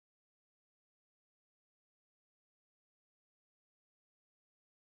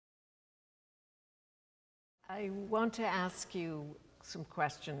I want to ask you some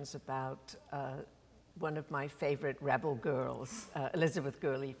questions about one of my favorite rebel girls, Elizabeth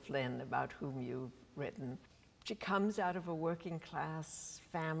Gurley Flynn, about whom you've written. She comes out of a working class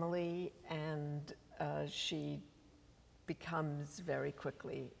family and she becomes very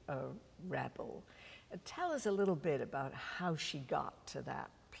quickly a rebel. Tell us a little bit about how she got to that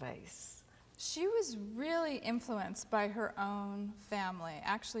place. She was really influenced by her own family.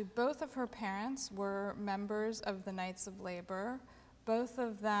 Actually, both of her parents were members of the Knights of Labor. Both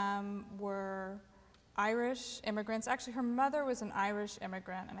of them were Irish immigrants. Actually, her mother was an Irish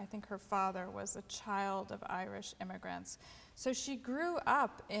immigrant, and I think her father was a child of Irish immigrants. So she grew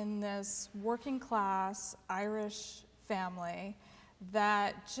up in this working class Irish family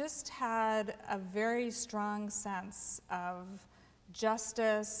that just had a very strong sense of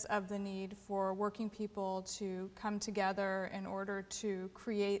justice, of the need for working people to come together in order to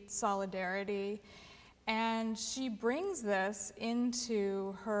create solidarity. And she brings this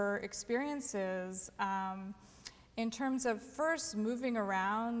into her experiences in terms of first moving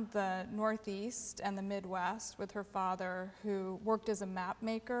around the Northeast and the Midwest with her father, who worked as a map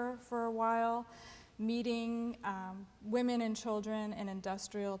maker for a while, meeting women and children in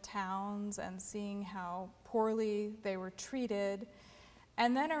industrial towns and seeing how poorly they were treated.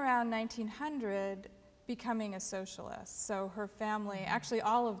 And then around 1900, becoming a socialist. So her family, actually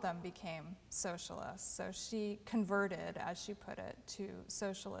all of them became socialists. So she converted, as she put it, to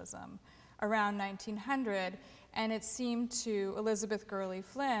socialism around 1900. And it seemed to Elizabeth Gurley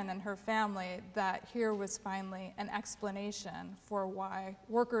Flynn and her family that here was finally an explanation for why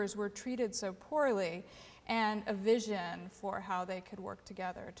workers were treated so poorly and a vision for how they could work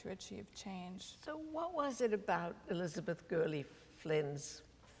together to achieve change. So what was it about Elizabeth Gurley Flynn's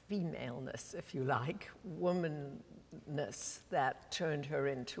femaleness, if you like, womanness, that turned her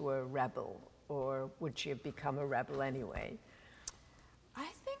into a rebel? Or would she have become a rebel anyway? I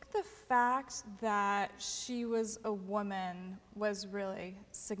think the fact that she was a woman was really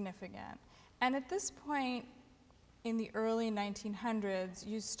significant. And at this point, in the early 1900s,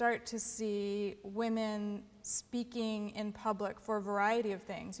 you start to see women speaking in public for a variety of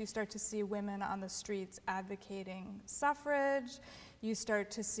things. You start to see women on the streets advocating suffrage. You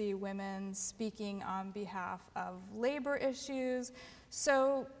start to see women speaking on behalf of labor issues.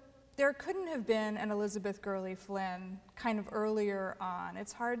 So there couldn't have been an Elizabeth Gurley Flynn kind of earlier on.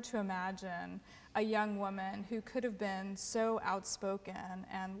 It's hard to imagine a young woman who could have been so outspoken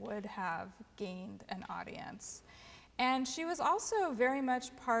and would have gained an audience. And she was also very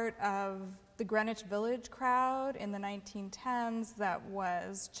much part of the Greenwich Village crowd in the 1910s that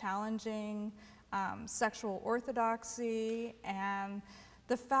was challenging sexual orthodoxy, and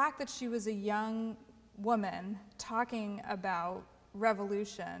the fact that she was a young woman talking about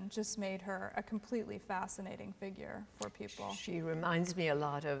revolution just made her a completely fascinating figure for people. She reminds me a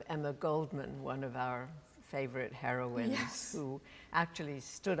lot of Emma Goldman, one of our favorite heroines, yes, who actually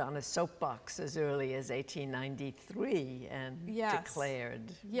stood on a soapbox as early as 1893 and yes, declared,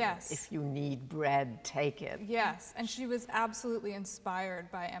 yes, if you need bread, take it. Yes, and she was absolutely inspired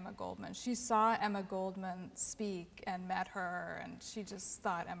by Emma Goldman. She saw Emma Goldman speak and met her, and she just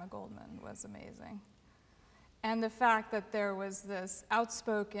thought Emma Goldman was amazing. And the fact that there was this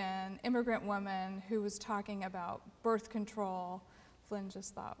outspoken immigrant woman who was talking about birth control, Flynn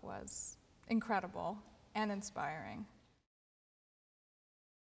just thought was incredible and inspiring.